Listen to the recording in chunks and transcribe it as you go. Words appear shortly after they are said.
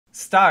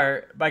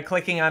Start by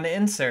clicking on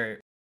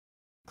Insert.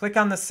 Click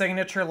on the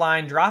Signature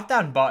Line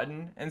drop-down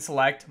button and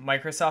select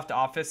Microsoft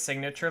Office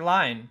Signature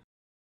Line.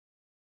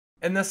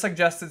 In the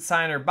suggested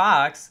signer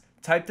box,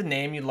 type the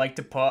name you'd like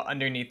to put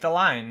underneath the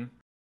line.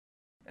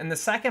 In the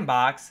second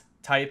box,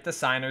 type the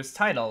signer's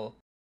title.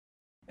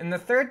 In the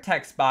third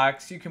text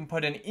box, you can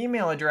put an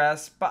email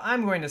address, but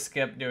I'm going to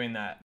skip doing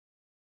that.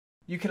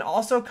 You can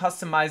also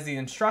customize the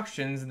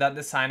instructions that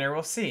the signer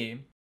will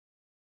see.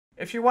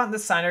 If you want the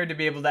signer to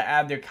be able to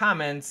add their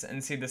comments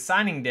and see the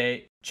signing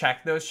date,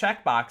 check those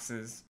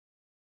checkboxes.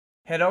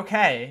 Hit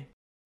OK.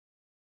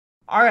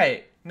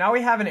 Alright, now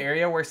we have an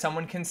area where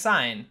someone can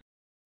sign.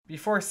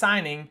 Before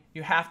signing,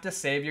 you have to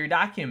save your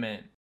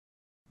document.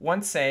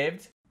 Once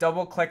saved,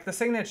 double-click the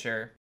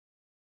signature.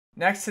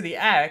 Next to the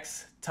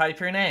X,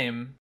 type your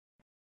name.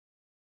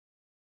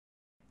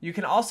 You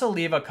can also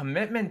leave a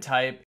commitment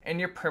type and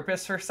your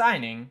purpose for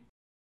signing.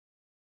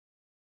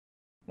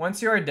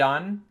 Once you are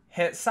done,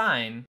 hit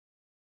Sign.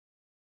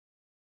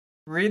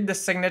 Read the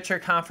signature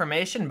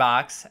confirmation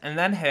box and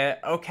then hit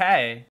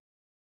OK.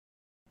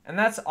 And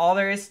that's all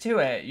there is to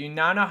it. You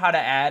now know how to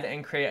add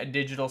and create a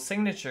digital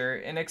signature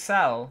in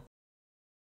Excel.